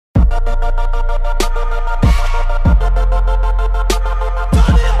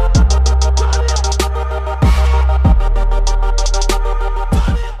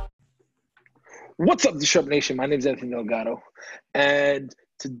What's up, Disrupt Nation? My name is Anthony Delgado, and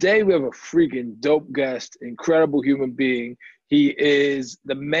today we have a freaking dope guest, incredible human being. He is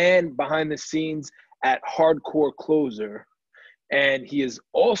the man behind the scenes at Hardcore Closer, and he is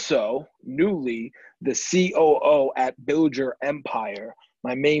also newly the COO at Build Your Empire.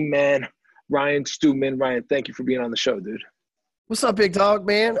 My main man, Ryan Stewman. Ryan, thank you for being on the show, dude. What's up, big dog,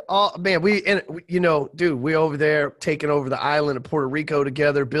 man? Oh, man, we over there taking over the island of Puerto Rico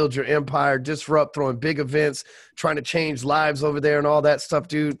together, Build Your Empire, Disrupt, throwing big events, trying to change lives over there and all that stuff,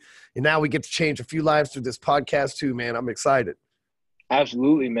 dude. And now we get to change a few lives through this podcast too, man. I'm excited.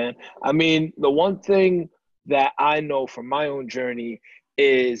 Absolutely, man. I mean, the one thing that I know from my own journey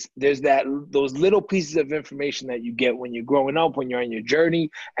is there's those little pieces of information that you get when you're growing up, when you're on your journey,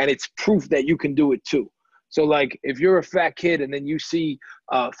 and it's proof that you can do it too. So, like, if you're a fat kid and then you see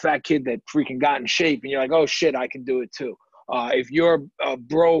a fat kid that freaking got in shape and you're like, oh, shit, I can do it too. If you're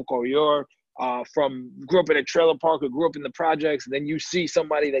broke or you're grew up in a trailer park or grew up in the projects, and then you see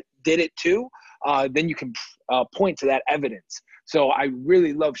somebody that did it too, then you can point to that evidence. So I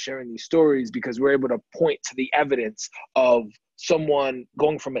really love sharing these stories because we're able to point to the evidence of someone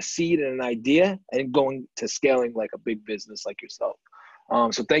going from a seed and an idea and going to scaling like a big business like yourself.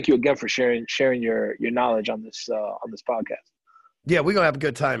 So thank you again for sharing your knowledge on this podcast. Yeah, we're gonna have a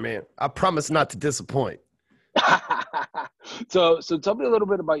good time, man. I promise not to disappoint. So tell me a little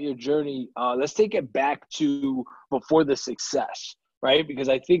bit about your journey. Let's take it back to before the success, right? Because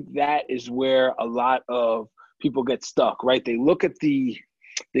I think that is where a lot of people get stuck, right? They look at the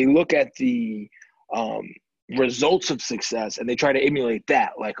results of success and they try to emulate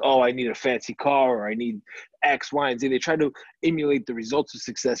that, like, oh, I need a fancy car or I need X, Y, and Z. They try to emulate the results of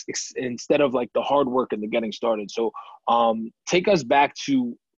success instead of like the hard work and the getting started. So take us back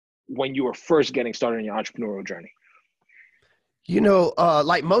to when you were first getting started in your entrepreneurial journey. You know,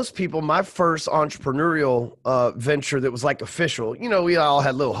 like most people, my first entrepreneurial venture that was like official, you know, we all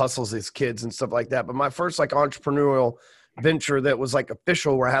had little hustles as kids and stuff like that. But my first like entrepreneurial venture that was like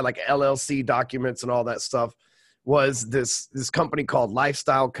official, where I had like LLC documents and all that stuff, was this company called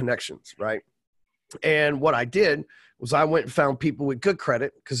Lifestyle Connections, right? And what I did was I went and found people with good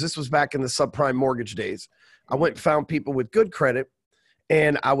credit, because this was back in the subprime mortgage days. I went and found people with good credit,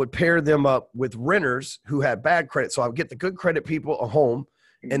 and I would pair them up with renters who had bad credit. So I would get the good credit people a home,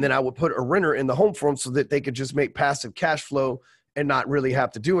 and then I would put a renter in the home for them so that they could just make passive cash flow and not really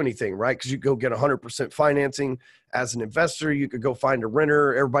have to do anything, right? Because you go get 100% financing as an investor. You could go find a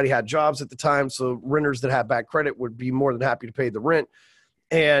renter. Everybody had jobs at the time, so renters that had bad credit would be more than happy to pay the rent.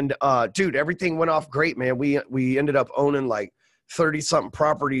 And dude, everything went off great, man. We ended up owning like 30-something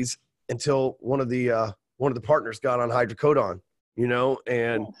properties until one of the partners got on hydrocodone, you know,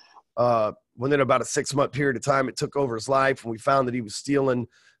 and within about a 6-month period of time, it took over his life, and we found that he was stealing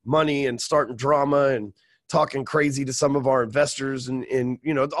money and starting drama and talking crazy to some of our investors and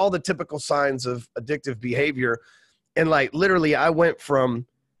you know, all the typical signs of addictive behavior. And like literally I went from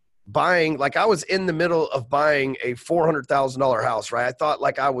buying, like I was in the middle of buying a $400,000 house, right? I thought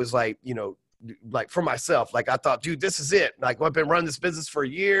like I was like, you know, like for myself, like I thought, dude, this is it. Like I've been running this business for a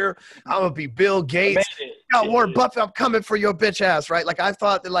year. I'm gonna be Bill Gates. Warren Buffett, I'm coming for your bitch ass, right? Like I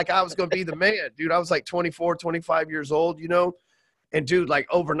thought that like I was gonna be the man, dude. I was like 24, 25 years old, you know? And dude, like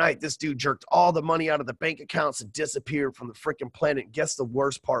overnight, this dude jerked all the money out of the bank accounts and disappeared from the freaking planet. Guess the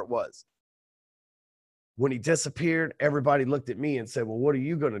worst part was, when he disappeared, everybody looked at me and said, well, what are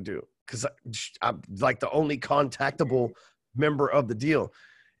you going to do? Because I'm like the only contactable member of the deal.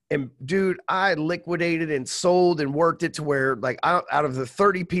 And dude, I liquidated and sold and worked it to where like out of the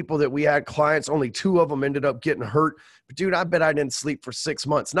 30 people that we had clients, only 2 of them ended up getting hurt. But dude, I bet I didn't sleep for 6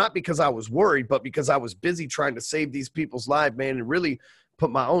 months, not because I was worried, but because I was busy trying to save these people's lives, man, and really put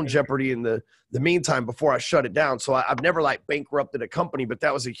my own jeopardy in the meantime before I shut it down. So I've never like bankrupted a company, but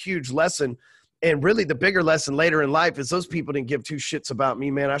that was a huge lesson. And really the bigger lesson later in life is those people didn't give 2 shits about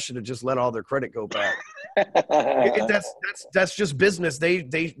me, man. I should have just let all their credit go bad. That's just business. They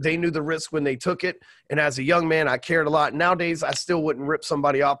knew the risk when they took it. And as a young man, I cared a lot. Nowadays, I still wouldn't rip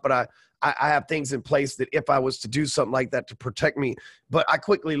somebody off, but I have things in place that if I was to do something like that to protect me. But I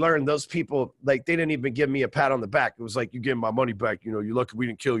quickly learned those people, like, they didn't even give me a pat on the back. It was like, you give my money back, you know, you're lucky we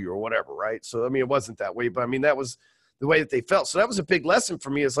didn't kill you or whatever, right? So, I mean, it wasn't that way, but I mean, that was the way that they felt. So that was a big lesson for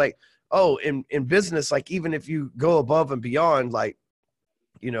me. Is like, oh, in business, like, even if you go above and beyond, like,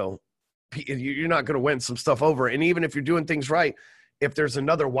 you know, you're not going to win some stuff over. And even if you're doing things right, if there's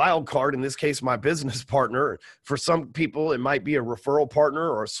another wild card, in this case, my business partner, for some people, it might be a referral partner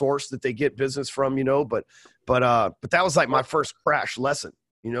or a source that they get business from, you know, but that was like my first crash lesson.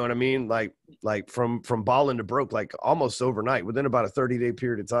 You know what I mean? Like from balling to broke, like almost overnight, within about a 30-day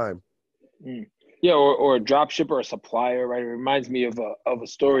period of time. Yeah, or a drop shipper or a supplier, right? It reminds me of a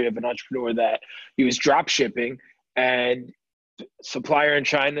story of an entrepreneur that he was drop shipping, and supplier in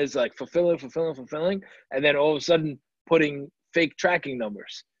China is like fulfilling, and then all of a sudden putting fake tracking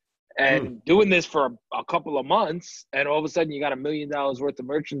numbers Mm. and doing this for a couple of months, and all of a sudden you got $1 million worth of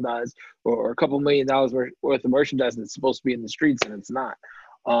merchandise, or a couple $1 million worth of merchandise that's supposed to be in the streets and it's not.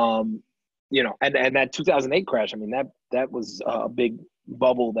 Um, and that 2008 crash. I mean, that was a big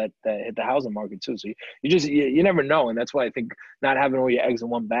bubble that hit the housing market too. So you never know, and that's why I think not having all your eggs in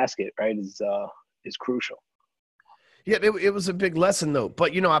one basket, right, is crucial. Yeah, it was a big lesson though.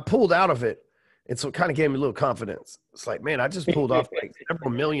 But I pulled out of it, and so it kind of gave me a little confidence. It's like, man, I just pulled off like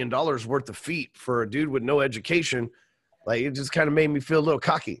several $1 million worth of feet for a dude with no education. Like it just kind of made me feel a little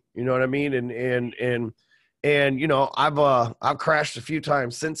cocky. You know what I mean? And I've crashed a few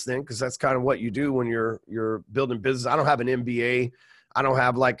times since then, because that's kind of what you do when you're building business. I don't have an MBA. I don't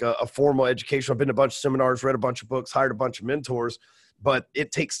have like a formal education. I've been to a bunch of seminars, read a bunch of books, hired a bunch of mentors, but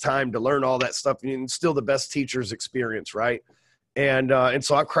it takes time to learn all that stuff. And still the best teacher's experience, right? And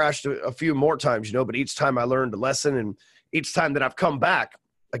so I've crashed a few more times, but each time I learned a lesson, and each time that I've come back,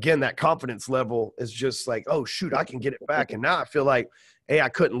 again, that confidence level is just like, oh shoot, I can get it back. And now I feel like, A, I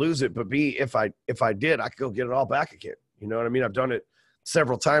couldn't lose it, but B, if I did, I could go get it all back again. You know what I mean? I've done it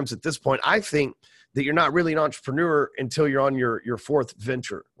several times at this point. I think that you're not really an entrepreneur until you're on your fourth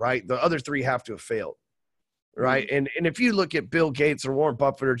venture, right? The other three have to have failed, right? And if you look at Bill Gates or Warren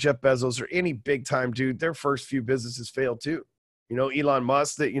Buffett or Jeff Bezos or any big time dude, their first few businesses failed too. Elon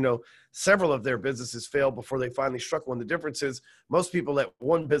Musk, that, several of their businesses failed before they finally struck one. The difference is most people let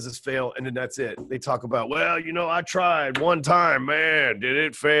one business fail and then that's it. They talk about, well, I tried one time, man, did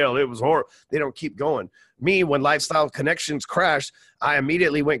it fail? It was horrible. They don't keep going. Me, when Lifestyle Connections crashed, I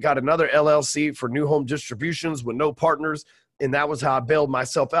immediately got another LLC for new home distributions with no partners. And that was how I bailed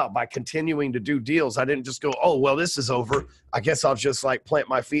myself out, by continuing to do deals. I didn't just go, oh, well, this is over. I guess I'll just like plant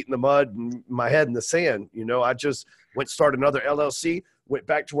my feet in the mud and my head in the sand. I just went start another LLC, went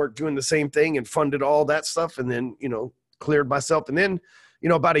back to work doing the same thing and funded all that stuff. And then, cleared myself. And then,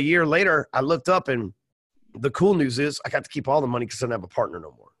 about a year later, I looked up, and the cool news is I got to keep all the money because I don't have a partner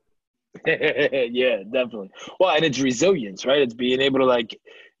no more. Yeah, definitely. Well, and it's resilience, right? It's being able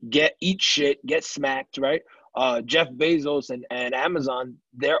to eat shit, get smacked, right? Jeff Bezos and Amazon,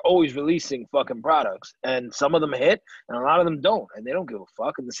 they're always releasing fucking products, and some of them hit and a lot of them don't, and they don't give a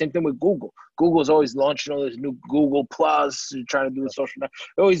fuck. And the same thing with Google. Google's always launching all this new Google Plus, trying to do the social network.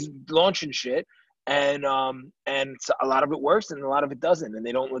 They're always launching shit, and a lot of it works and a lot of it doesn't, and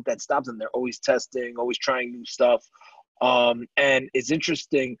they don't let that stop them. They're always testing, always trying new stuff. And it's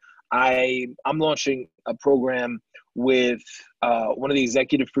interesting. I'm launching a program with one of the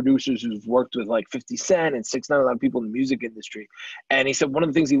executive producers who's worked with like 50 Cent and 6ix9ine, a lot of people in the music industry. And he said one of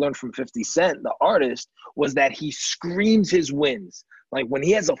the things he learned from 50 Cent, the artist, was that he screams his wins. Like when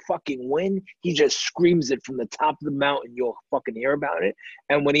he has a fucking win, he just screams it from the top of the mountain. You'll fucking hear about it.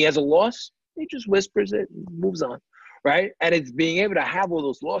 And when he has a loss, he just whispers it and moves on. Right. And it's being able to have all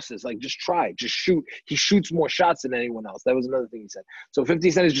those losses, like just try, just shoot. He shoots more shots than anyone else. That was another thing he said. So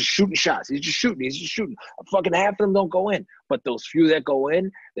 50 Cent is just shooting shots. He's just shooting. Fucking half of them don't go in. But those few that go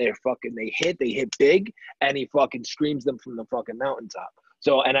in, they hit big, and he fucking screams them from the fucking mountaintop.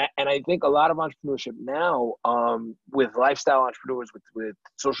 So, and I think a lot of entrepreneurship now, with lifestyle entrepreneurs, with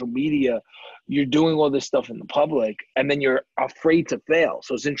social media, you're doing all this stuff in the public, and then you're afraid to fail.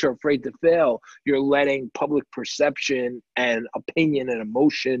 So since you're afraid to fail, you're letting public perception and opinion and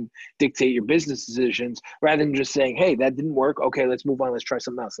emotion dictate your business decisions, rather than just saying, hey, that didn't work. Okay, let's move on. Let's try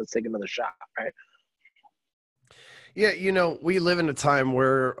something else. Let's take another shot, right? Yeah, we live in a time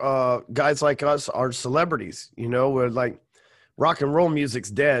where guys like us are celebrities. We're like, rock and roll music's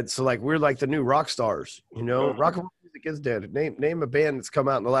dead, so like we're like the new rock stars. Rock and roll music is dead. Name a band that's come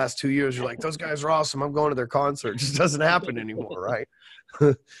out in the last 2 years, you're like, those guys are awesome, I'm going to their concert. It just doesn't happen anymore, right?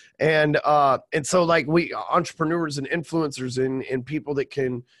 and so like we entrepreneurs and influencers and people that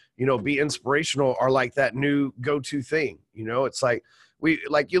can be inspirational are like that new go-to thing. It's like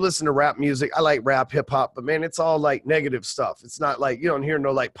you listen to rap music. I like rap, hip hop, but man, it's all like negative stuff. It's not like, you don't hear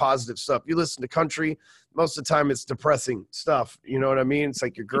no like positive stuff. You listen to country, most of the time it's depressing stuff. You know what I mean? It's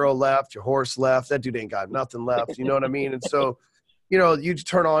like your girl left, your horse left, that dude ain't got nothing left. You know what I mean? And so, you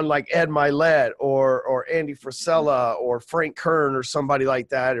turn on like Ed Milet or Andy Frisella or Frank Kern or somebody like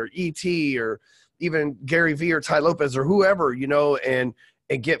that, or E.T. or even Gary Vee or Ty Lopez or whoever, and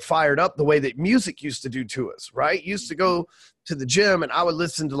and get fired up the way that music used to do to us, right? Used to go to the gym and I would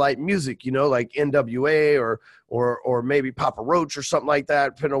listen to like music, you know, like NWA or maybe Papa Roach or something like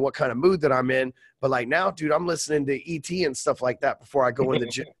that, depending on what kind of mood that I'm in. But like now, dude, I'm listening to ET and stuff like that before I go in the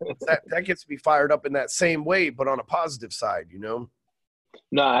gym. That gets me fired up in that same way, but on a positive side, you know?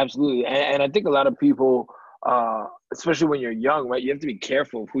 No, absolutely. And I think a lot of people, especially when you're young, right, you have to be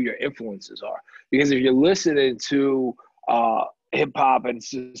careful of who your influences are. Because if you're listening to hip hop and it's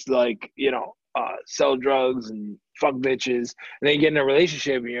just like, sell drugs and fuck bitches, and then you get in a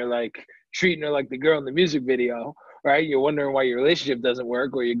relationship and you're like treating her like the girl in the music video, right? You're wondering why your relationship doesn't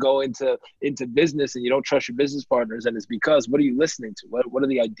work, or you go into business and you don't trust your business partners, and it's because what are you listening to? What are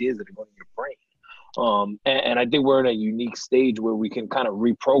the ideas that are going in your brain? And I think we're in a unique stage where we can kind of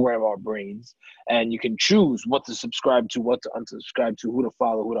reprogram our brains, and you can choose what to subscribe to, what to unsubscribe to, who to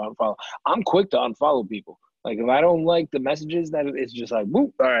follow, who to unfollow. I'm quick to unfollow people. Like if I don't like the messages, that it's just like,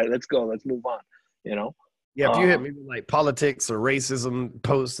 whoop, all right, let's go, let's move on. Yeah, if you hit me with like politics or racism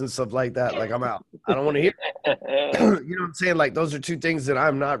posts and stuff like that, like I'm out. I don't want to hear it. You know what I'm saying? Like those are two things that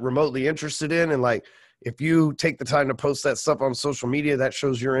I'm not remotely interested in. And like if you take the time to post that stuff on social media, that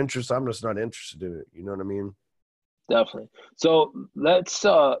shows your interest. I'm just not interested in it. You know what I mean? Definitely. So let's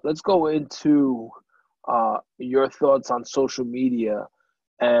go into your thoughts on social media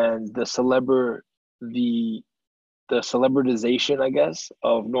and the celebritization, I guess,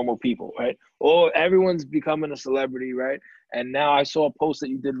 of normal people, right? Or everyone's becoming a celebrity, right? And now I saw a post that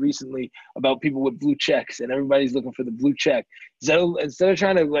you did recently about people with blue checks, and everybody's looking for the blue check. Instead of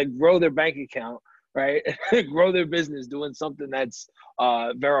trying to like grow their bank account, right, grow their business doing something that's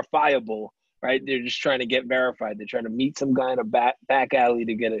verifiable, right? They're just trying to get verified. They're trying to meet some guy in a back alley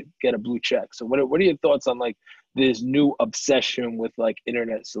to get a blue check. So what are your thoughts on like this new obsession with like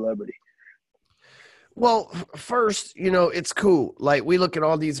internet celebrity? Well, first, it's cool. Like we look at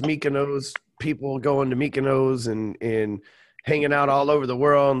all these Mykonos people going to Mykonos and hanging out all over the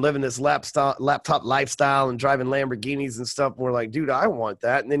world and living this laptop lifestyle and driving Lamborghinis and stuff. And we're like, dude, I want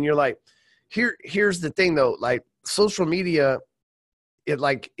that. And then you're like, here's the thing though, like social media, it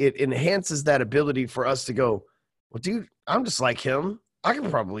enhances that ability for us to go, well, dude, I'm just like him. I can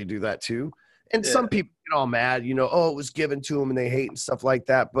probably do that too. And some people get all mad, oh, it was given to them and they hate and stuff like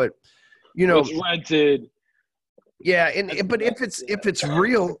that. But it's rented. Yeah, but if it's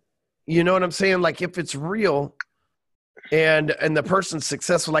real, you know what I'm saying? Like if it's real and the person's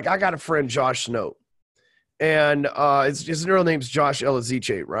successful, like I got a friend, Josh Snow, and his real name's Josh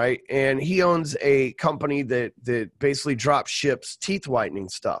Elaziche, right? And he owns a company that basically drops ships teeth whitening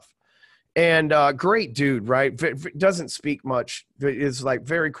stuff. And great dude, right? Doesn't speak much. Is like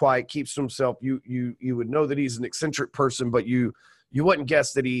very quiet, keeps to himself. You would know that he's an eccentric person, but you wouldn't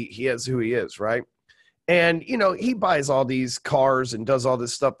guess that he is who he is, right? And, he buys all these cars and does all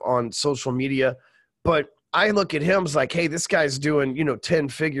this stuff on social media. But I look at him as like, hey, this guy's doing, 10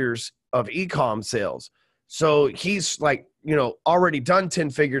 figures of e-com sales. So he's like, already done 10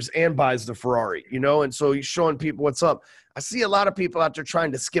 figures and buys the Ferrari, and so he's showing people what's up. I see a lot of people out there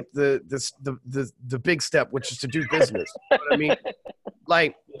trying to skip the big step, which is to do business. You know what I mean?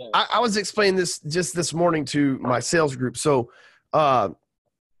 Like I was explaining this just this morning to my sales group. So,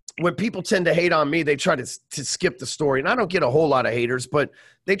 when people tend to hate on me, they try to skip the story. And I don't get a whole lot of haters, but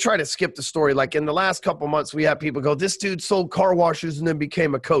they try to skip the story. Like in the last couple months, we had people go, this dude sold car washes and then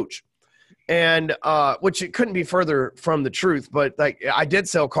became a coach. And which it couldn't be further from the truth. But like I did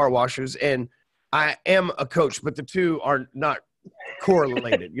sell car washers and I am a coach, but the two are not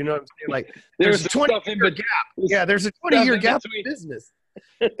correlated. You know what I'm saying? Like there's a 20-year gap. Yeah, there's a 20-year gap in business.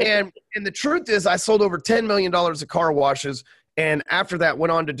 And the truth is I sold over $10 million of car washes. And after that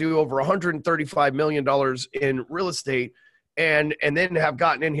went on to do over $135 million in real estate and then have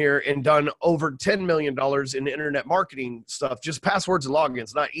gotten in here and done over $10 million in internet marketing stuff, just passwords and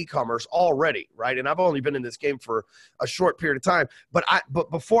logins, not e-commerce already, right? And I've only been in this game for a short period of time. But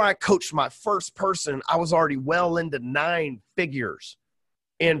before I coached my first person, I was already well into 9 figures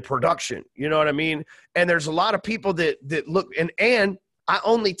in production. You know what I mean? And there's a lot of people that look and I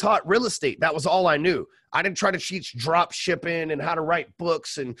only taught real estate. That was all I knew. I didn't try to teach drop shipping and how to write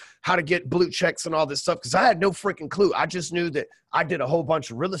books and how to get blue checks and all this stuff because I had no freaking clue. I just knew that I did a whole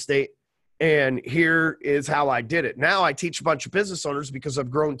bunch of real estate and here is how I did it. Now I teach a bunch of business owners because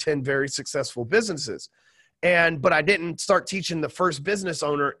I've grown 10 very successful businesses. But I didn't start teaching the first business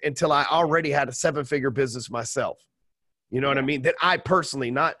owner until I already had a 7-figure business myself. You know what I mean? That I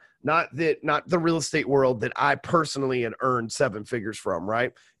personally, not the real estate world, that I personally had earned 7 figures from,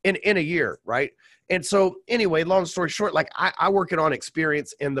 right? In a year, right? And so anyway, long story short, like I work it on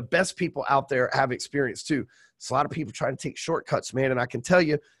experience and the best people out there have experience too. So a lot of people try to take shortcuts, man. And I can tell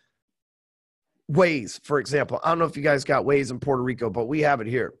you, Waze, for example, I don't know if you guys got Waze in Puerto Rico, but we have it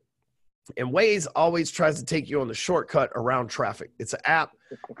here. And Waze always tries to take you on the shortcut around traffic. It's an app,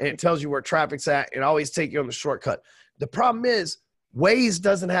 and it tells you where traffic's at. It always take you on the shortcut. The problem is Waze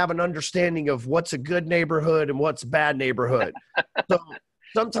doesn't have an understanding of what's a good neighborhood and what's a bad neighborhood. So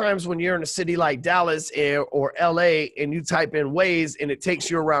sometimes when you're in a city like Dallas or LA and you type in Waze and it takes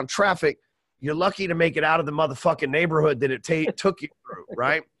you around traffic, you're lucky to make it out of the motherfucking neighborhood that it took you through,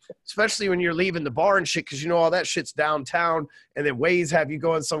 right? Especially when you're leaving the bar and shit, because you know all that shit's downtown, and then Waze have you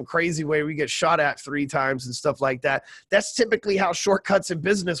going some crazy way where you get shot at 3 times and stuff like that. That's typically how shortcuts in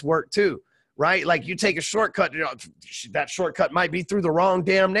business work too, right? Like you take a shortcut, you know, that shortcut might be through the wrong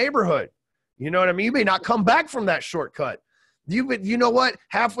damn neighborhood. You know what I mean? You may not come back from that shortcut. You know what?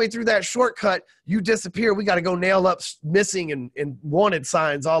 Halfway through that shortcut, you disappear. We got to go nail up missing and wanted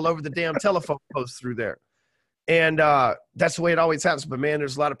signs all over the damn telephone posts through there. And that's the way it always happens. But man,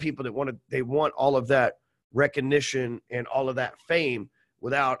 there's a lot of people that want all of that recognition and all of that fame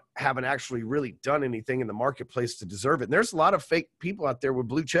without having actually really done anything in the marketplace to deserve it. And there's a lot of fake people out there with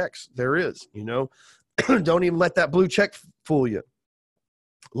blue checks. There is, you know, don't even let that blue check fool you.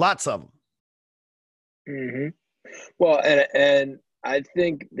 Lots of them. Mm-hmm. Well, and I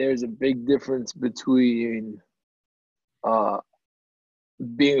think there's a big difference between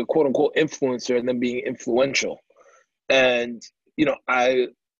being a quote unquote influencer and then being influential. And, you know, I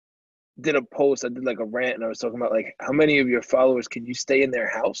did a post, I did like a rant, and I was talking about like how many of your followers can you stay in their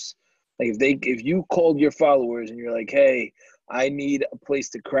house? Like if you called your followers and you're like, hey, I need a place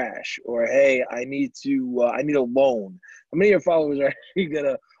to crash, or hey, I need a loan. How many of your followers are actually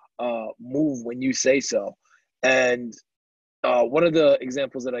gonna move when you say so? And one of the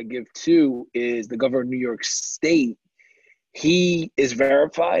examples that I give too is the governor of New York State. He is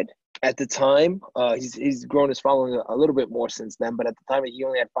verified at the time. He's grown his following a little bit more since then, but at the time he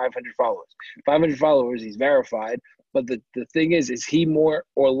only had 500 followers. 500 followers, he's verified. But the thing is he more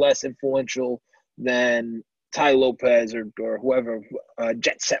or less influential than Tai Lopez or whoever,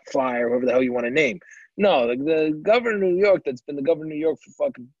 Jet Set Fly or whoever the hell you want to name? No, the governor of New York that's been the governor of New York for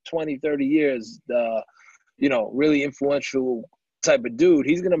fucking 20, 30 years, you know, really influential type of dude,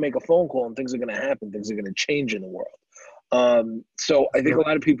 he's going to make a phone call and things are going to happen. Things are going to change in the world. So I think a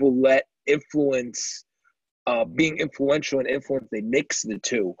lot of people let influence, being influential and influence, they mix the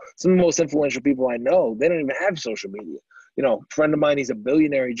two. Some of the most influential people I know, they don't even have social media. You know, a friend of mine, he's a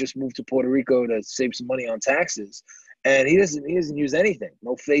billionaire. He just moved to Puerto Rico to save some money on taxes. And he doesn't use anything.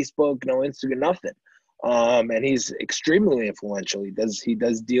 No Facebook, no Instagram, nothing. And he's extremely influential. He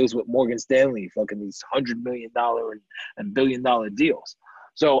does deals with Morgan Stanley, fucking these $100 million and $1 billion deals.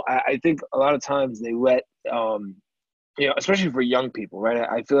 So I think a lot of times they let, you know, especially for young people, right?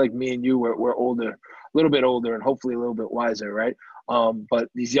 I feel like me and you, we're older, a little bit older, and hopefully a little bit wiser, right? But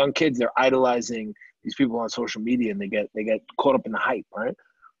these young kids, they're idolizing these people on social media, and they get caught up in the hype, right?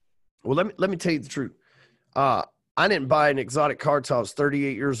 Well, let me tell you the truth. I didn't buy an exotic car till I was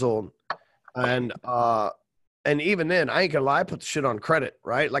 38 years old, and even then, I ain't gonna lie, I put the shit on credit,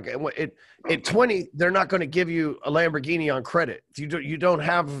 right? Like at 20, they're not going to give you a Lamborghini on credit. You don't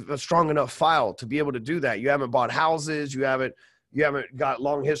have a strong enough file to be able to do that. You haven't bought houses. You haven't got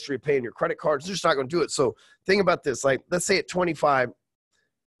long history of paying your credit cards. They're just not going to do it. So think about this. Like, let's say at 25,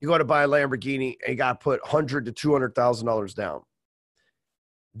 you go to buy a Lamborghini and you got to put $100,000 to $200,000 down.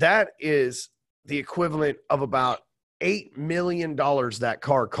 That is the equivalent of about $8 million that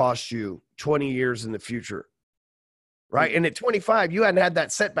car costs you 20 years in the future. Right. And at 25, you hadn't had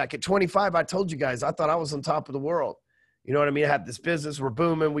that setback. At 25, I told you guys, I thought I was on top of the world. You know what I mean? I had this business. We're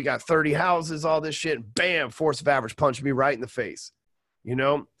booming. We got 30 houses, all this shit. And bam, force of average punched me right in the face. You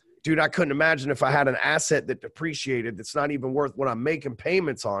know, dude, I couldn't imagine if I had an asset that depreciated that's not even worth what I'm making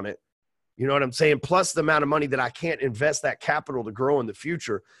payments on it. You know what I'm saying? Plus the amount of money that I can't invest that capital to grow in the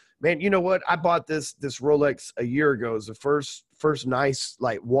future. Man, you know what? I bought this Rolex a year ago. It was the first nice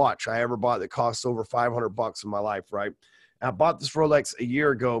like watch I ever bought that cost over $500 in my life, right? I bought this Rolex a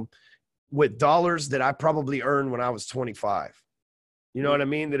year ago with dollars that I probably earned when I was 25. You know what I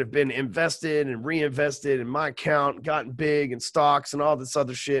mean? That have been invested and reinvested in my account, gotten big and stocks and all this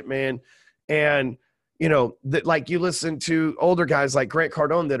other shit, man. And, you know, that like you listen to older guys like Grant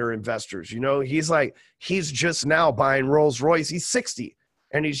Cardone that are investors, you know, he's just now buying Rolls Royce. He's 60.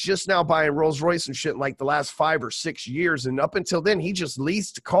 And he's just now buying Rolls Royce and shit in like the last 5 or 6 years. And up until then, he just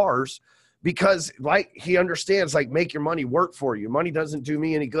leased cars because like he understands, like, make your money work for you. Money doesn't do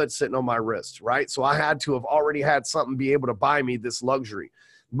me any good sitting on my wrist, right? So I had to have already had something be able to buy me this luxury.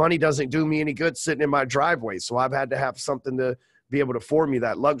 Money doesn't do me any good sitting in my driveway. So I've had to have something to be able to afford me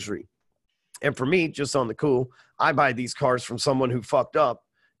that luxury. And for me, just on the cool, I buy these cars from someone who fucked up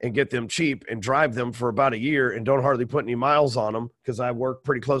and get them cheap and drive them for about a year and don't hardly put any miles on them because I work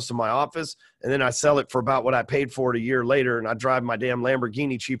pretty close to my office. And then I sell it for about what I paid for it a year later. And I drive my damn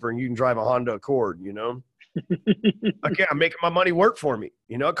Lamborghini cheaper and you can drive a Honda Accord, you know? Okay, I'm making my money work for me.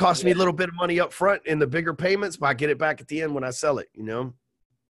 You know, it costs me a little bit of money up front in the bigger payments, but I get it back at the end when I sell it, you know?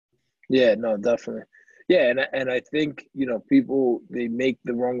 Yeah, no, definitely. Yeah, and I think, you know, people, they make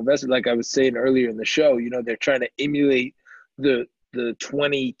the wrong investment. Like I was saying earlier in the show, you know, they're trying to emulate the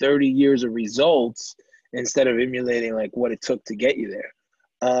 20, 30 years of results instead of emulating like what it took to get you there.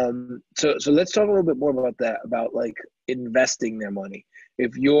 So let's talk a little bit more about that, about like investing their money.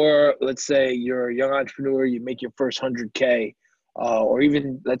 If you're, let's say you're a young entrepreneur, you make your first 100K, or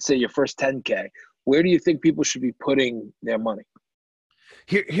even let's say your first 10K, where do you think people should be putting their money?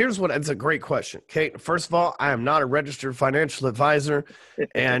 Here's what, it's a great question. Okay. First of all, I am not a registered financial advisor,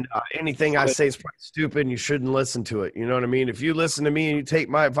 and anything I say is probably stupid and you shouldn't listen to it. You know what I mean? If you listen to me and you take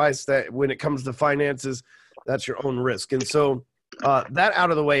my advice that when it comes to finances, that's your own risk. And so that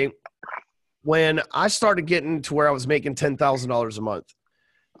out of the way, when I started getting to where I was making $10,000 a month,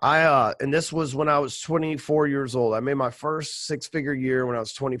 and this was when I was 24 years old. I made my first six-figure year when I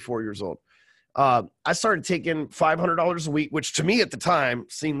was 24 years old. I started taking $500 a week, which to me at the time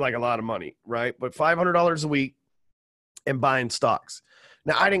seemed like a lot of money, right? But $500 a week and buying stocks.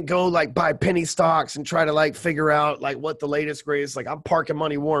 Now, I didn't go like buy penny stocks and try to like figure out like what the latest greatest, like I'm parking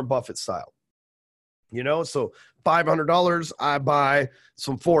money Warren Buffett style, you know? So $500, I buy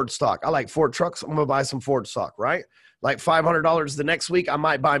some Ford stock. I like Ford trucks. I'm going to buy some Ford stock, right? Like $500 the next week, I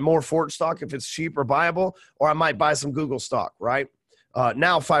might buy more Ford stock if it's cheap or buyable, or I might buy some Google stock, right?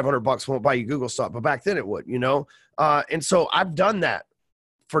 Now $500 won't buy you Google stock, but back then it would, you know? And so I've done that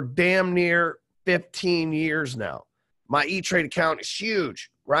for damn near 15 years now. My E-Trade account is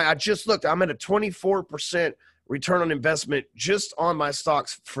huge, right? I just looked, I'm at a 24% return on investment just on my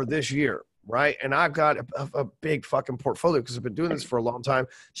stocks for this year, right? And I've got a big fucking portfolio because I've been doing this for a long time,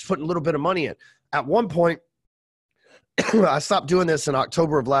 just putting a little bit of money in. At one point, I stopped doing this in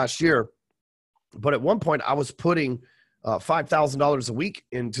October of last year, but at one point I was putting $5,000 a week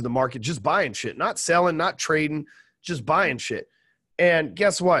into the market, just buying shit, not selling, not trading, just buying shit. And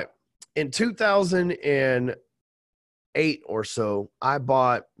guess what? In 2008 or so, I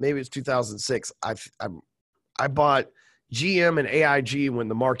bought, maybe it's 2006. I bought GM and AIG when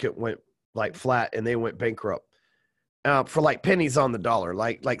the market went like flat and they went bankrupt, for like pennies on the dollar,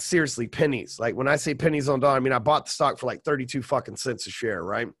 like seriously pennies. Like when I say pennies on the dollar, I mean, I bought the stock for like 32 fucking cents a share,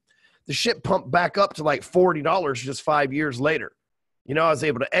 right? The shit pumped back up to like $40 just 5 years later. You know, I was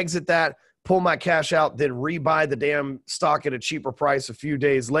able to exit that, pull my cash out, then rebuy the damn stock at a cheaper price a few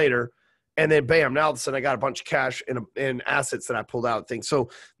days later. And then bam, now all of a sudden I got a bunch of cash in assets that I pulled out of things.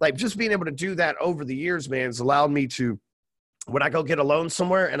 So like just being able to do that over the years, man, has allowed me to, when I go get a loan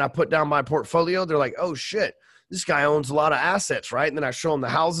somewhere and I put down my portfolio, they're like, oh shit, this guy owns a lot of assets, right? And then I show them the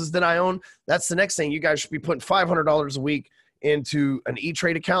houses that I own. That's the next thing. You guys should be putting $500 a week into an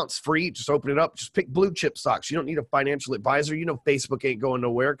E-Trade account. It's free. Just open it up. Just pick blue chip stocks. You don't need a financial advisor. You know Facebook ain't going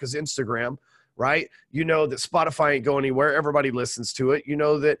nowhere because Instagram, right? You know that Spotify ain't going anywhere. Everybody listens to it. You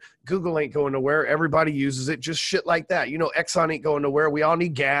know that Google ain't going nowhere. Everybody uses it. Just shit like that. You know Exxon ain't going nowhere. We all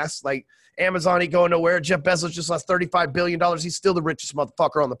need gas. Like Amazon ain't going nowhere. Jeff Bezos just lost $35 billion. He's still the richest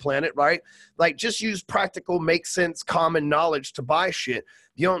motherfucker on the planet, right? Like just use practical, make sense, common knowledge to buy shit.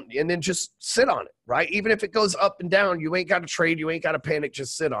 You don't, and then just sit on it, right? Even if it goes up and down, you ain't got to trade. You ain't got to panic.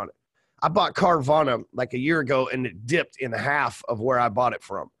 Just sit on it. I bought Carvana like a year ago and it dipped in half of where I bought it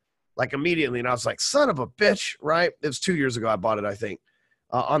from, like immediately. And I was like, son of a bitch, right? It was 2 years ago I bought it, I think,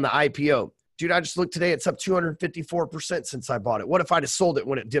 on the IPO. Dude, I just looked today. It's up 254% since I bought it. What if I'd have sold it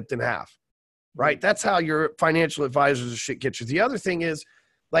when it dipped in half, right? That's how your financial advisors and shit get you. The other thing is,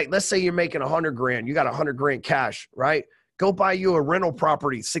 like, let's say you're making 100 grand. You got 100 grand cash, right? Go buy you a rental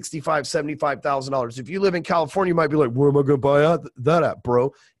property, $65,000, $75,000. If you live in California, you might be like, where am I going to buy that at,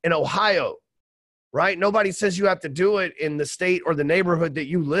 bro? In Ohio, right? Nobody says you have to do it in the state or the neighborhood that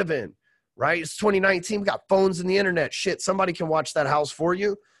you live in, right? It's 2019. We got phones and the internet. Shit, somebody can watch that house for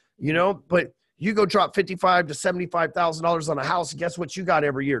you, you know? But you go drop $55,000 to $75,000 on a house. Guess what you got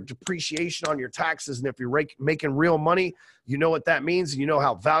every year? Depreciation on your taxes. And if you're making real money, you know what that means. And you know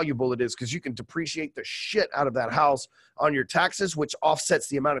how valuable it is because you can depreciate the shit out of that house on your taxes, which offsets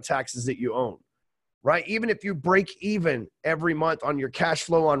the amount of taxes that you own, right? Even if you break even every month on your cash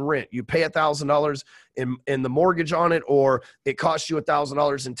flow on rent, you pay $1,000 in the mortgage on it, or it costs you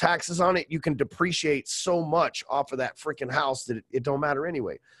 $1,000 in taxes on it, you can depreciate so much off of that freaking house that it don't matter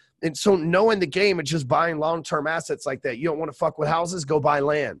anyway. And so knowing the game and just buying long-term assets like that, you don't want to fuck with houses, go buy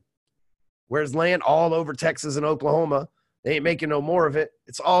land, Where's land all over Texas and Oklahoma? They ain't making no more of it.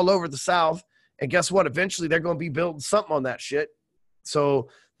 It's all over the South. And guess what? Eventually they're going to be building something on that shit. So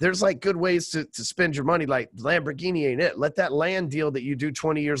there's like good ways to spend your money. Like Lamborghini ain't it. Let that land deal that you do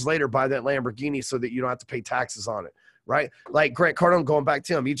 20 years later buy that Lamborghini so that you don't have to pay taxes on it, right? Like Grant Cardone, going back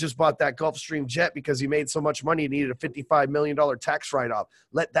to him, he just bought that Gulfstream jet because he made so much money he needed a $55 million tax write-off.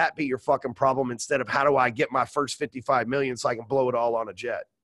 Let that be your fucking problem instead of how do I get my first $55 million so I can blow it all on a jet.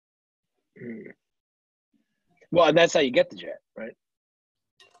 Well, and that's how you get the jet, right?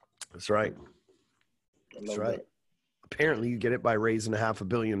 That's right. That's right. That. Apparently, you get it by raising $500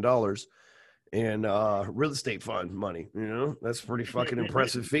 million in real estate fund money. You know, that's a pretty fucking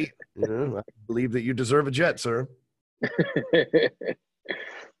impressive feat. You know, I believe that you deserve a jet, sir.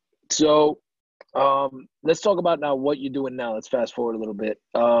 So, let's talk about now what you're doing now. Let's fast forward a little bit.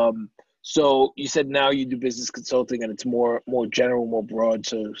 So you said now you do business consulting, and it's more general, more broad.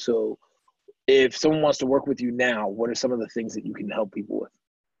 So if someone wants to work with you now, what are some of the things that you can help people with?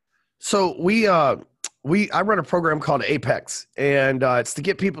 So I run a program called Apex, and it's to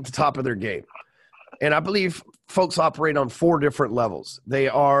get people to the top of their game. And I believe folks operate on 4 different levels. They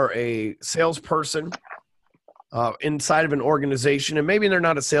are a salesperson inside of an organization, and maybe they're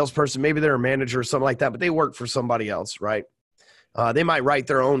not a salesperson, maybe they're a manager or something like that, but they work for somebody else, right? They might write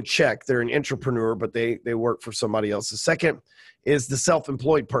their own check. They're an entrepreneur, but they work for somebody else. The second is the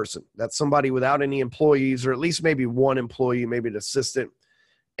self-employed person. That's somebody without any employees, or at least maybe one employee, maybe an assistant.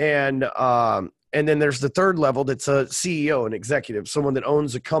 And then there's the third level that's a CEO, an executive, someone that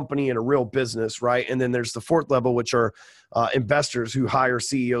owns a company and a real business, right? And then there's the fourth level, which are investors who hire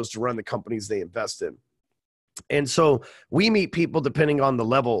CEOs to run the companies they invest in. And so we meet people depending on the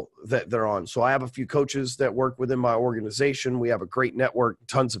level that they're on. So I have a few coaches that work within my organization. We have a great network,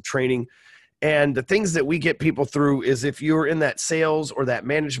 tons of training. And the things that we get people through is if you're in that sales or that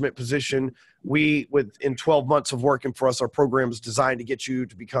management position, in 12 months of working for us, our program is designed to get you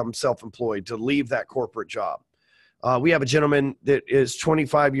to become self-employed, to leave that corporate job. We have a gentleman that is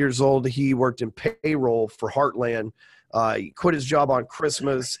 25 years old. He worked in payroll for Heartland. He quit his job on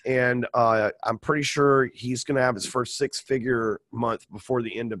Christmas, and I'm pretty sure he's going to have his first 6-figure month before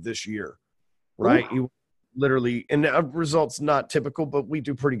the end of this year, right? He literally, and the results not typical, but we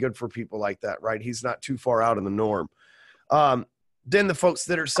do pretty good for people like that, right? He's not too far out of the norm. Then the folks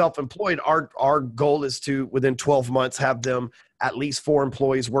that are self-employed, our goal is to, within 12 months, have them at least 4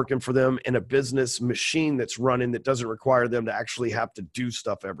 employees working for them in a business machine that's running that doesn't require them to actually have to do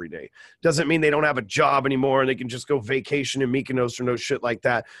stuff every day. Doesn't mean they don't have a job anymore and they can just go vacation in Mykonos or no shit like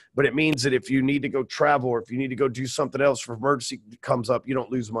that. But it means that if you need to go travel or if you need to go do something else for emergency comes up, you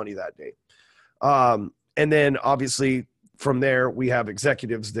don't lose money that day. And then obviously from there, we have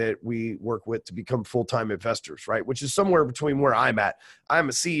executives that we work with to become full-time investors, right? Which is somewhere between where I'm at. I'm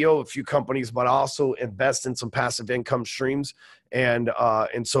a CEO of a few companies, but I also invest in some passive income streams. And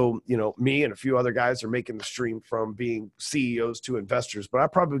so, you know, me and a few other guys are making the stream from being CEOs to investors, but I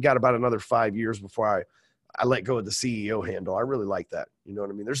probably got about another 5 years before I let go of the CEO handle. I really like that. You know what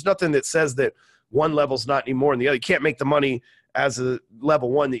I mean? There's nothing that says that one level's not any more than the other. You can't make the money as a level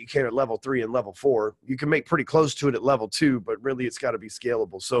 1 that you can at level 3 and level 4. You can make pretty close to it at level 2, but really it's got to be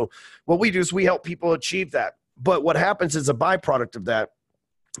scalable. So what we do is we help people achieve that. But what happens is a byproduct of that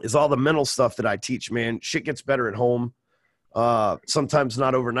is all the mental stuff that I teach, man. Shit gets better at home. Sometimes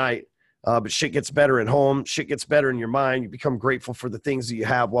not overnight, but shit gets better at home. Shit gets better in your mind. You become grateful for the things that you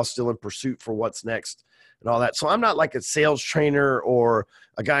have while still in pursuit for what's next and all that. So I'm not like a sales trainer or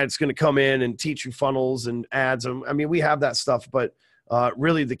a guy that's going to come in and teach you funnels and ads. I mean, we have that stuff, but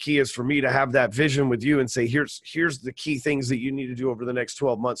really the key is for me to have that vision with you and say, here's the key things that you need to do over the next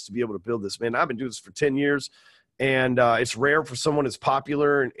 12 months to be able to build this, man. I've been doing this for 10 years and it's rare for someone as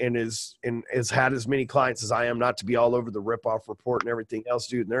popular and has had as many clients as I am not to be all over the ripoff report and everything else,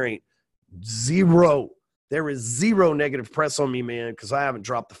 dude. And there is zero negative press on me, man, because I haven't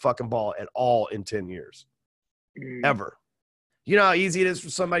dropped the fucking ball at all in 10 years. Ever. You know how easy it is for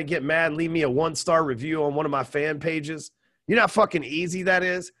somebody to get mad and leave me a 1-star review on one of my fan pages? You know how fucking easy that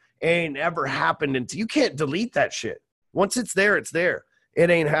is? It ain't ever happened until you can't delete that shit. Once it's there, it's there. It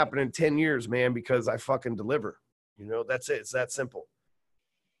ain't happened in 10 years, man, because I fucking deliver. You know, that's it. It's that simple.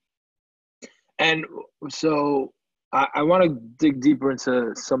 And so I want to dig deeper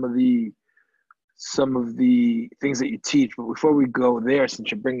into some of the things that you teach. But before we go there,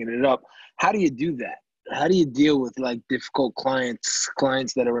 since you're bringing it up, how do you do that? How do you deal with like difficult clients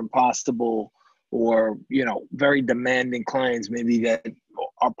that are impossible or, you know, very demanding clients maybe that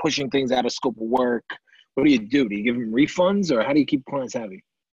are pushing things out of scope of work? What do? Do you give them refunds or how do you keep clients happy?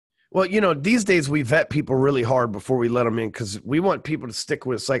 Well, these days we vet people really hard before we let them in because we want people to stick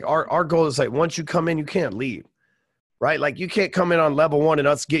with us. Like our goal is like once you come in, you can't leave, right? Like you can't come in on level 1 and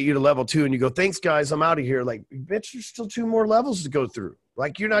us get you to level 2 and you go, thanks guys, I'm out of here. Like, bitch, there's still 2 more levels to go through.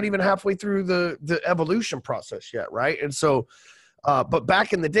 Like you're not even halfway through the evolution process yet, right? And so, but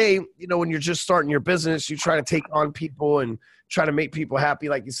back in the day, when you're just starting your business, you try to take on people and try to make people happy.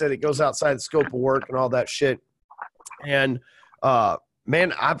 Like you said, it goes outside the scope of work and all that shit. And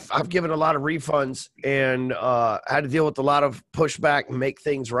man, I've given a lot of refunds and had to deal with a lot of pushback and make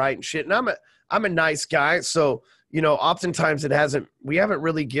things right and shit. And I'm a nice guy, so oftentimes we haven't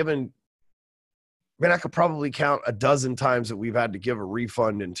really given. Man, I could probably count a dozen times that we've had to give a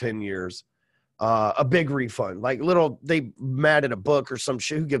refund in 10 years. A big refund, like they mad at a book or some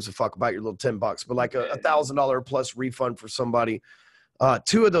shit. Who gives a fuck about your little $10? But like a $1,000 plus refund for somebody.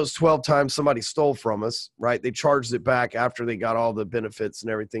 2 of those 12 times somebody stole from us, right? They charged it back after they got all the benefits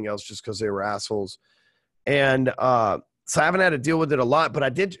and everything else just because they were assholes. And so I haven't had to deal with it a lot, but I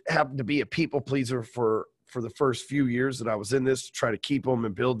did happen to be a people pleaser for the first few years that I was in this to try to keep them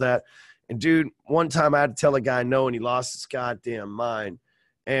and build that. And dude, one time I had to tell a guy no, and he lost his goddamn mind.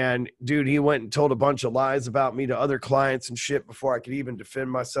 And dude, he went and told a bunch of lies about me to other clients and shit before I could even defend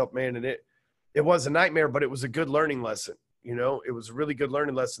myself, man. And it was a nightmare, but it was a good learning lesson. It was a really good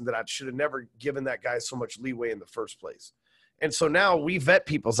learning lesson that I should have never given that guy so much leeway in the first place. And so now we vet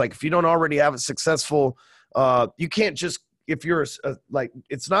people. It's like, if you don't already have a successful, you can't just, if you're like,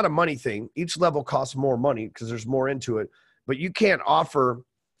 it's not a money thing. Each level costs more money because there's more into it, but you can't offer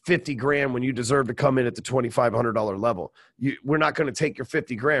 50 grand when you deserve to come in at the $2,500 level. We're not going to take your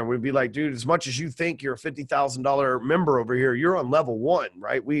 50 grand. We'd be like, dude, as much as you think you're a $50,000 member over here, you're on level 1,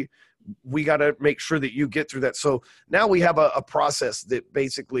 right? We got to make sure that you get through that. So now we have a process that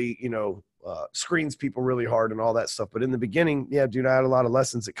basically, screens people really hard and all that stuff. But in the beginning, yeah, dude, I had a lot of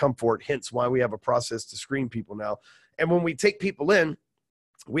lessons that come for it. Hence why we have a process to screen people now. And when we take people in,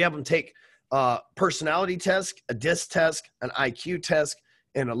 we have them take a personality test, a DISC test, an IQ test,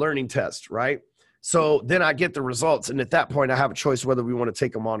 and a learning test, right? So then I get the results. And at that point, I have a choice whether we want to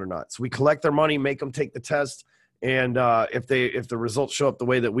take them on or not. So we collect their money, make them take the test. And if the results show up the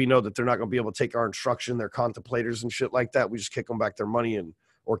way that we know that they're not going to be able to take our instruction, they're contemplators and shit like that, we just kick them back their money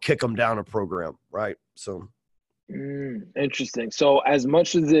or kick them down a program, right? So interesting. So as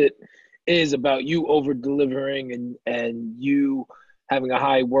much as it is about you over delivering and you having a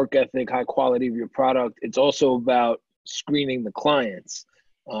high work ethic, high quality of your product, it's also about screening the clients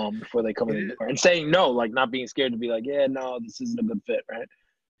before they come in the door and saying no, like not being scared to be like, yeah, no, this isn't a good fit, right?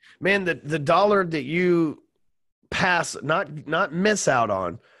 Man, the dollar that you pass, not miss out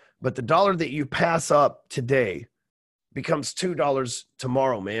on, but the dollar that you pass up today becomes $2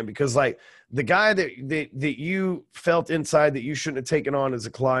 tomorrow, man. Because like the guy that you felt inside that you shouldn't have taken on as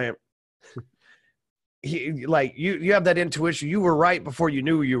a client, you have that intuition. You were right before you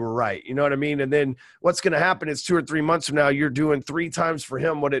knew you were right. You know what I mean? And then what's going to happen is 2 or 3 months from now, you're doing 3 times for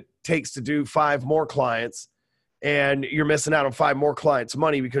him what it takes to do 5 more clients. And you're missing out on 5 more clients'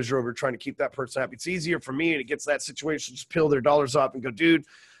 money because you're over trying to keep that person happy. It's easier for me, and it gets that situation, just peel their dollars off and go, dude,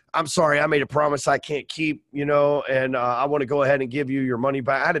 I'm sorry, I made a promise I can't keep, and I want to go ahead and give you your money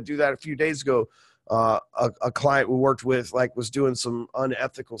back. I had to do that a few days ago. A client we worked with was doing some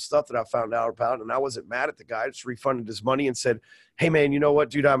unethical stuff that I found out about, and I wasn't mad at the guy. I just refunded his money and said, hey man, you know what,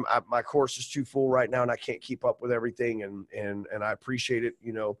 dude, my course is too full right now and I can't keep up with everything, and I appreciate it,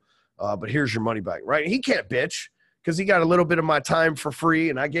 but here's your money back, right? And he can't bitch because he got a little bit of my time for free,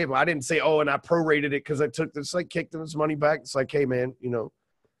 and I didn't say, and I prorated it because I took this, kicked him his money back. It's like, hey man,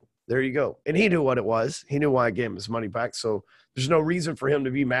 there you go. And he knew what it was. He knew why I gave him his money back. So there's no reason for him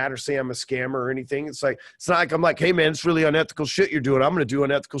to be mad or say I'm a scammer or anything. It's not like I'm like, hey man, it's really unethical shit you're doing. I'm going to do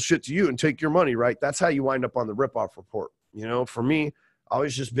unethical shit to you and take your money, right? That's how you wind up on the ripoff report. For me, I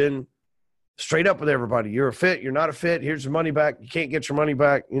always just been straight up with everybody. You're a fit. You're not a fit. Here's your money back. You can't get your money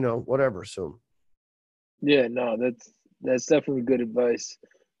back, whatever. So. Yeah, no, that's definitely good advice.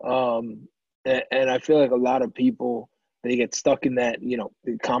 And I feel like a lot of people, they get stuck in that,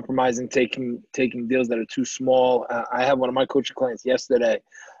 compromising, taking deals that are too small. I had one of my coaching clients yesterday,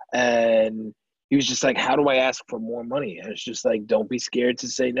 and he was just like, how do I ask for more money? And it's just like, don't be scared to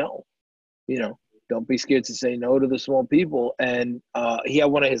say no. Don't be scared to say no to the small people. And he had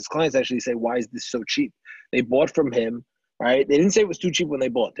one of his clients actually say, why is this so cheap? They bought from him, right? They didn't say it was too cheap when they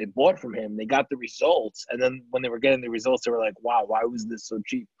bought. They bought from him. They got the results. And then when they were getting the results, they were like, wow, why was this so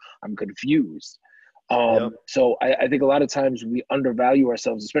cheap? I'm confused. Yep. So I think a lot of times we undervalue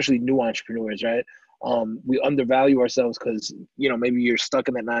ourselves, especially new entrepreneurs, right? We undervalue ourselves because, maybe you're stuck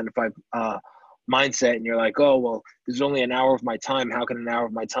in that 9 to 5 mindset, and you're like, oh, well, there's only an hour of my time. How can an hour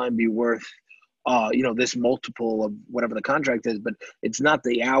of my time be worth, this multiple of whatever the contract is? But it's not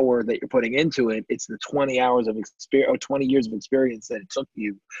the hour that you're putting into it. It's the 20 hours of experience or 20 years of experience that it took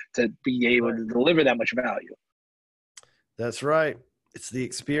you to be able to deliver that much value. That's right. It's the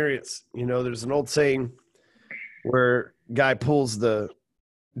experience. There's an old saying where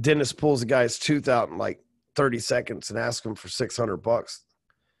dentist pulls the guy's tooth out in like 30 seconds and asks him for $600.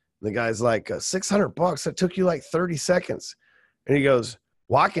 The guy's like, $600? That took you like 30 seconds. And he goes,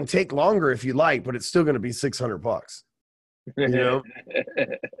 well, I can take longer if you like, but it's still going to be $600.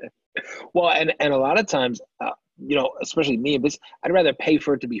 Well, and a lot of times, especially me, I'd rather pay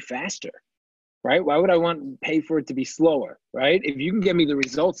for it to be faster, right? Why would I want to pay for it to be slower, right? If you can get me the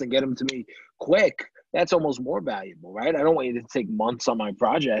results and get them to me quick, that's almost more valuable, right? I don't want you to take months on my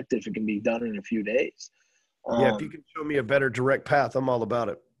project if it can be done in a few days. Yeah, if you can show me a better direct path, I'm all about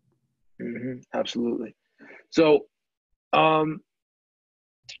it. Absolutely. So,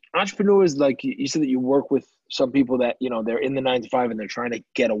 entrepreneurs, like you said that you work with some people that, they're in the 9 to 5 and they're trying to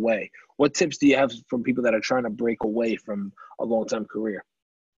get away. What tips do you have from people that are trying to break away from a long-time career?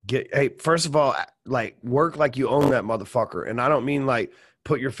 Hey, first of all, like work like you own that motherfucker. And I don't mean like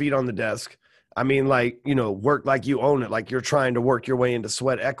put your feet on the desk. I mean like, work like you own it. Like you're trying to work your way into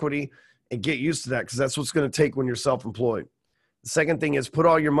sweat equity and get used to that, because that's what's going to take when you're self-employed. The second thing is put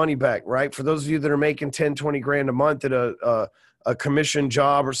all your money back, right? For those of you that are making 10, 20 grand a month at a commission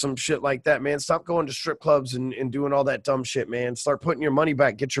job or some shit like that, man, stop going to strip clubs and doing all that dumb shit, man. Start putting your money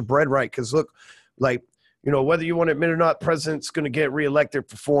back, get your bread right. Because look, like, whether you want to admit or not, president's going to get reelected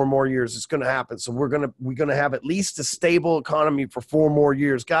for 4 more years. It's going to happen. So we're going to have at least a stable economy for 4 more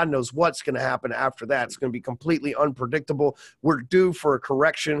years. God knows what's going to happen after that. It's going to be completely unpredictable. We're due for a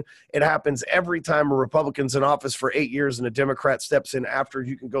correction. It happens every time a Republican's in office for 8 years and a Democrat steps in after.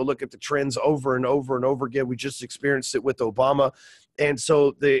 You can go look at the trends over and over and over again. We just experienced it with Obama. And so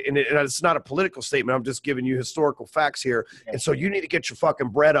and it's not a political statement. I'm just giving you historical facts here. And so you need to get your fucking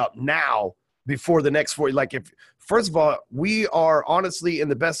bread up now before the next 4. Like, first of all, we are honestly in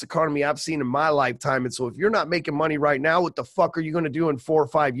the best economy I've seen in my lifetime. And so if you're not making money right now, what the fuck are you going to do in 4 or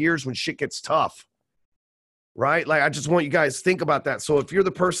 5 years when shit gets tough? Right? Like, I just want you guys to think about that. So if you're the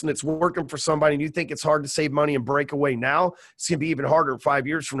person that's working for somebody and you think it's hard to save money and break away now, it's going to be even harder 5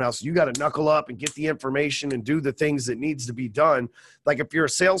 years from now. So you got to knuckle up and get the information and do the things that needs to be done. Like if you're a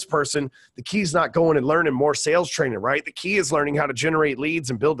salesperson, the key is not going and learning more sales training, right? The key is learning how to generate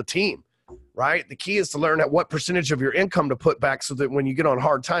leads and build a team. Right? The key is to learn at what percentage of your income to put back so that when you get on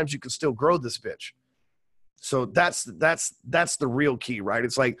hard times, you can still grow this bitch. So that's the real key, right?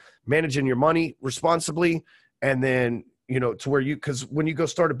 It's like managing your money responsibly. And then, to where because when you go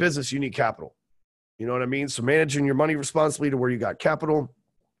start a business, you need capital. You know what I mean? So managing your money responsibly to where you got capital,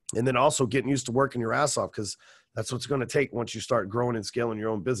 and then also getting used to working your ass off, because that's what's going to take once you start growing and scaling your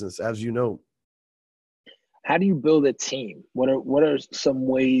own business, as you know. How do you build a team? What are some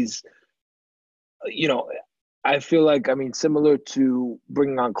ways? I feel like, similar to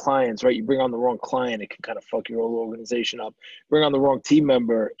bringing on clients, right? You bring on the wrong client, it can kind of fuck your whole organization up. Bring on the wrong team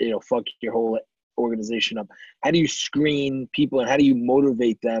member, fuck your whole organization up. How do you screen people and how do you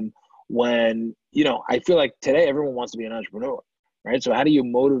motivate them when, I feel like today everyone wants to be an entrepreneur, right? So how do you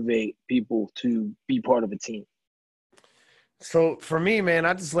motivate people to be part of a team? So for me, man,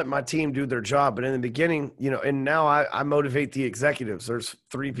 I just let my team do their job. But in the beginning, and now I motivate the executives. There's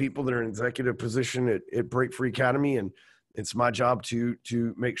 3 people that are in executive position at Break Free Academy. And it's my job to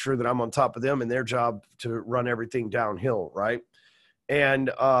make sure that I'm on top of them and their job to run everything downhill. Right. And,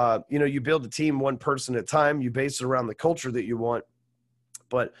 you build a team 1 person at a time. You base it around the culture that you want.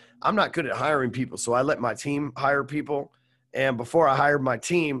 But I'm not good at hiring people. So I let my team hire people. And before I hired my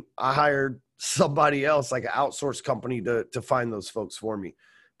team, I hired somebody else, like an outsourced company, to find those folks for me.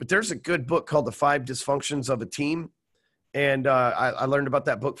 But there's a good book called The 5 Dysfunctions of a Team. And I learned about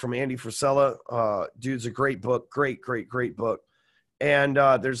that book from Andy Frisella. Dude's a great book. Great book. And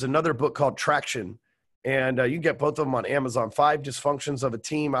there's another book called Traction. And you can get both of them on Amazon. 5 Dysfunctions of a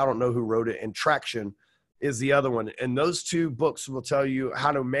Team. I don't know who wrote it. And Traction is the other one. And those 2 books will tell you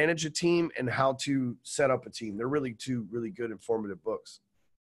how to manage a team and how to set up a team. They're really 2 really good, informative books.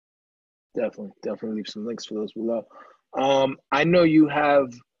 Definitely leave some links for those below. I know you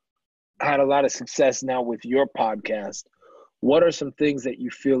have had a lot of success now with your podcast. What are some things that you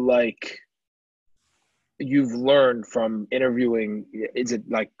feel like you've learned from interviewing? Is it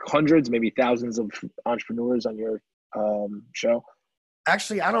like hundreds, maybe thousands of entrepreneurs on your show?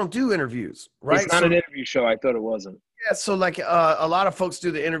 Actually, I don't do interviews, right? It's not an interview show. I thought it wasn't. Yeah, so like a lot of folks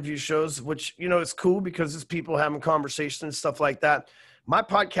do the interview shows, which, it's cool because it's people having conversations and stuff like that. My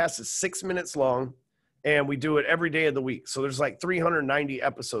podcast is 6 minutes long, and we do it every day of the week. So there's like 390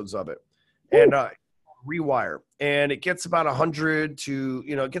 episodes of it. And Rewire, and it gets about 100 to,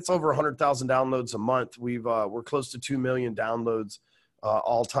 it gets over 100,000 downloads a month. We're close to 2 million downloads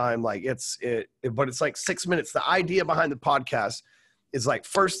all time. Like but it's like 6 minutes. The idea behind the podcast is like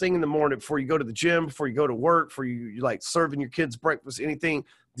first thing in the morning before you go to the gym, before you go to work, before you like serving your kids breakfast, anything,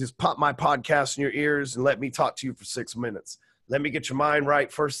 just pop my podcast in your ears and let me talk to you for 6 minutes. Let me get your mind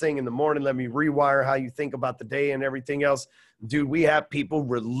right first thing in the morning. Let me rewire how you think about the day and everything else. Dude, we have people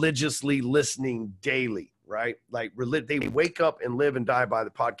religiously listening daily, right? Like they wake up and live and die by the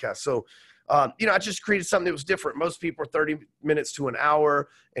podcast. So, I just created something that was different. Most people are 30 minutes to an hour,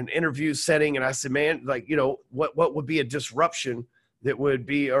 an interview setting. And I said, man, like, what would be a disruption that would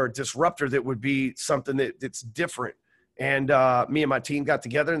be, or a disruptor that would be something that's different. And me and my team got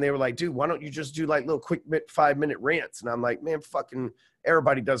together and they were like, dude, why don't you just do like little quick 5-minute rants? And I'm like, man, fucking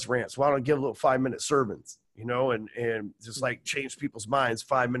everybody does rants. Why don't I give a little 5-minute sermons, and just like change people's minds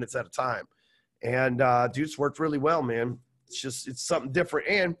 5 minutes at a time. And dude, it's worked really well, man. It's something different.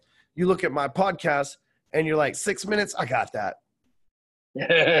 And you look at my podcast and you're like, 6 minutes, I got that.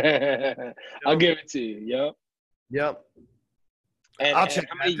 I'll give it to you. Yep. And I'll check it.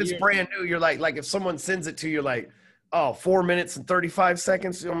 If it's brand new, you're like if someone sends it to you, like, oh, 4 minutes and 35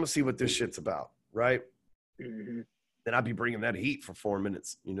 seconds, I'm going to see what this shit's about, right? Mm-hmm. Then I'd be bringing that heat for 4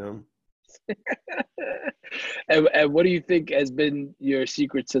 minutes, And what do you think has been your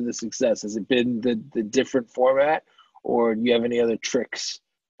secret to the success? Has it been the different format, or do you have any other tricks?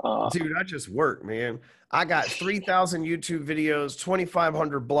 Dude, I just work, man. I got 3,000 YouTube videos,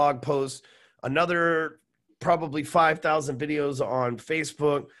 2,500 blog posts, another probably 5,000 videos on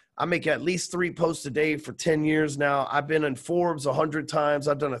Facebook. I make at least 3 posts a day for 10 years now. I've been in Forbes 100 times.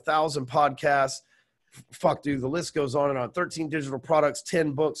 I've done 1,000 podcasts. Fuck, dude, the list goes on and on. 13 digital products,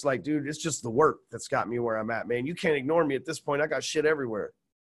 10 books. Like, dude, it's just the work that's got me where I'm at, man. You can't ignore me at this point. I got shit everywhere.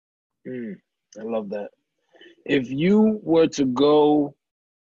 I love that. If you were to go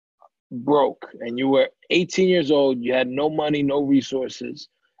broke and you were 18 years old, you had no money, no resources,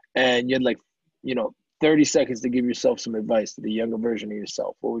 and you had like, 30 seconds to give yourself some advice to the younger version of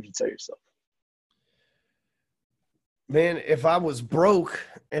yourself, what would you tell yourself? Man, if I was broke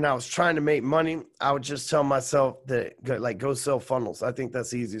and I was trying to make money, I would just tell myself that, like, go sell funnels. I think that's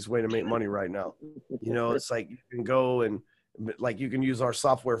the easiest way to make money right now. It's like you can go and, like, you can use our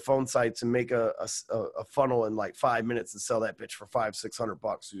software phone sites and make a funnel in like 5 minutes and sell that bitch for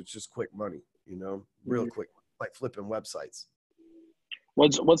 $500-600. It's just quick money, real quick, like flipping websites.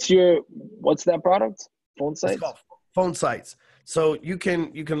 What's that product? Phone sites? It's called phone sites. So you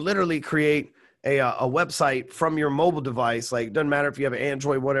can literally create a website from your mobile device. Like, it doesn't matter if you have an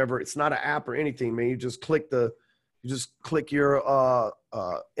Android, whatever. It's not an app or anything, man. You just click your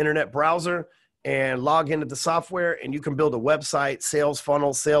internet browser and log into the software, and you can build a website, sales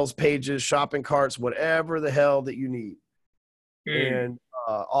funnel, sales pages, shopping carts, whatever the hell that you need. And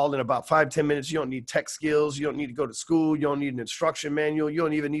all in about 5-10 minutes. You don't need tech skills. You don't need to go to school. You don't need an instruction manual. You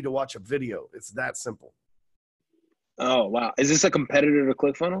don't even need to watch a video. It's that simple. Oh, wow. Is this a competitor to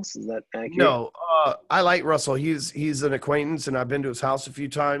ClickFunnels? Is that accurate? No, I like Russell. He's an acquaintance, and I've been to his house a few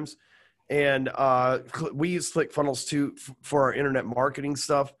times. And we use ClickFunnels too for our internet marketing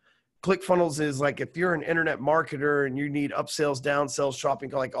stuff. ClickFunnels is like, if you're an internet marketer and you need upsells, downsells,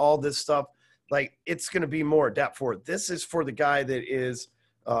 shopping, like all this stuff, like, it's going to be more adapt for it. This is for the guy that is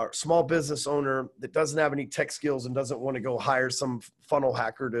a small business owner that doesn't have any tech skills and doesn't want to go hire some funnel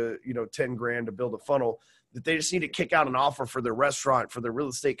hacker to, $10,000 to build a funnel, that they just need to kick out an offer for their restaurant, for their real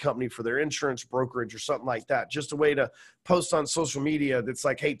estate company, for their insurance brokerage or something like that. Just a way to post on social media that's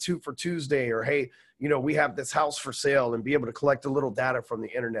like, hey, 2 for Tuesday, or hey, we have this house for sale, and be able to collect a little data from the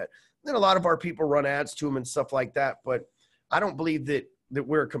internet. Then a lot of our people run ads to them and stuff like that. But I don't believe that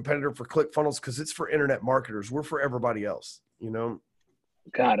we're a competitor for ClickFunnels, because it's for internet marketers. We're for everybody else,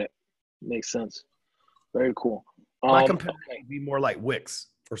 Got it. Makes sense. Very cool. My competitor would be more like Wix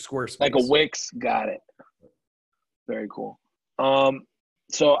or Squarespace. Like a Wix. Got it. Very cool.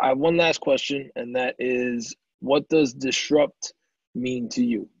 So I have one last question, and that is, what does disrupt mean to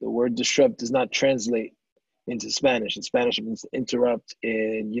you? The word disrupt does not translate into Spanish. In Spanish, it means to interrupt.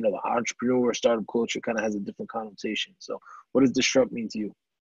 In, the entrepreneur startup culture kind of has a different connotation. So what does disrupt mean to you?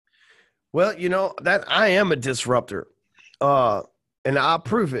 Well, that I am a disruptor. And I'll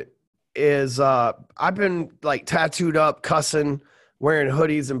prove it. I've been like tattooed up, cussing, wearing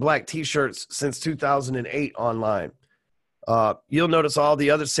hoodies and black t-shirts since 2008 online. You'll notice all the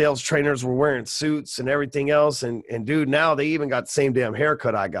other sales trainers were wearing suits and everything else. And dude, now they even got the same damn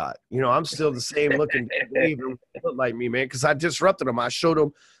haircut I got. You know, I'm still the same looking. They even look like me, man, because I disrupted them. I showed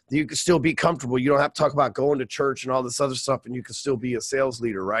them that you can still be comfortable. You don't have to talk about going to church and all this other stuff, and you can still be a sales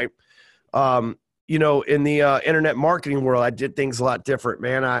leader, right? You know, in the internet marketing world, I did things a lot different,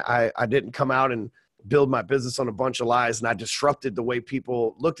 man. I didn't come out and build my business on a bunch of lies, and I disrupted the way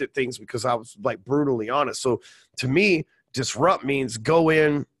people looked at things because I was like brutally honest. So to me, disrupt means go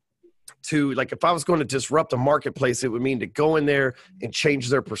in to, like, if I was going to disrupt a marketplace, it would mean to go in there and change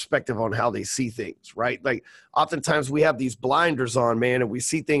their perspective on how they see things, right? Like oftentimes we have these blinders on, man, and we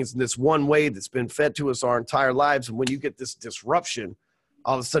see things in this one way that's been fed to us our entire lives. And when you get this disruption,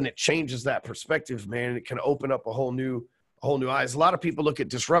 all of a sudden it changes that perspective, man. It can open up a whole new eyes. A lot of people look at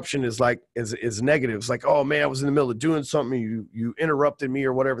disruption as like, as negative. It's like, oh man, I was in the middle of doing something. You interrupted me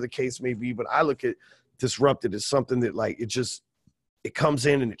or whatever the case may be. But I look at disrupted as something that, like, it comes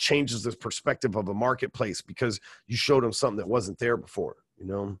in and it changes the perspective of a marketplace because you showed them something that wasn't there before, you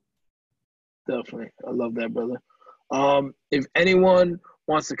know? Definitely. I love that, brother. If anyone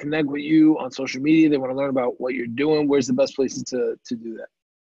wants to connect with you on social media, they want to learn about what you're doing, where's the best places to do that?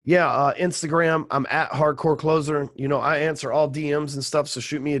 Yeah, Instagram, I'm at Hardcore Closer. You know, I answer all DMs and stuff, so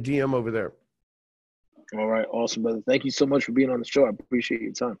shoot me a DM over there. All right. Awesome, brother. Thank you so much for being on the show. I appreciate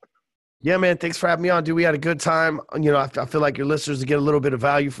your time. Yeah, man, thanks for having me on, dude. We had a good time. You know, I feel like your listeners to get a little bit of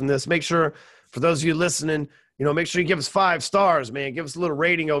value from this. Make sure, for those of you listening, you know, make sure you give us 5 stars, man. Give us a little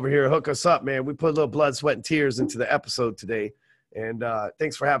rating over here. Hook us up, man. We put a little blood, sweat, and tears into the episode today. And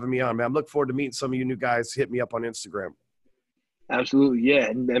thanks for having me on, man. I'm looking forward to meeting some of you new guys. Hit me up on Instagram. Absolutely, yeah.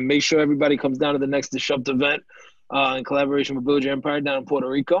 And make sure everybody comes down to the next Disrupt event in collaboration with Build Your Empire down in Puerto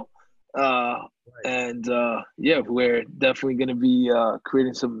Rico. And yeah, we're definitely going to be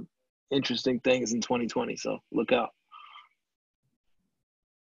creating some interesting things in 2020. So look out.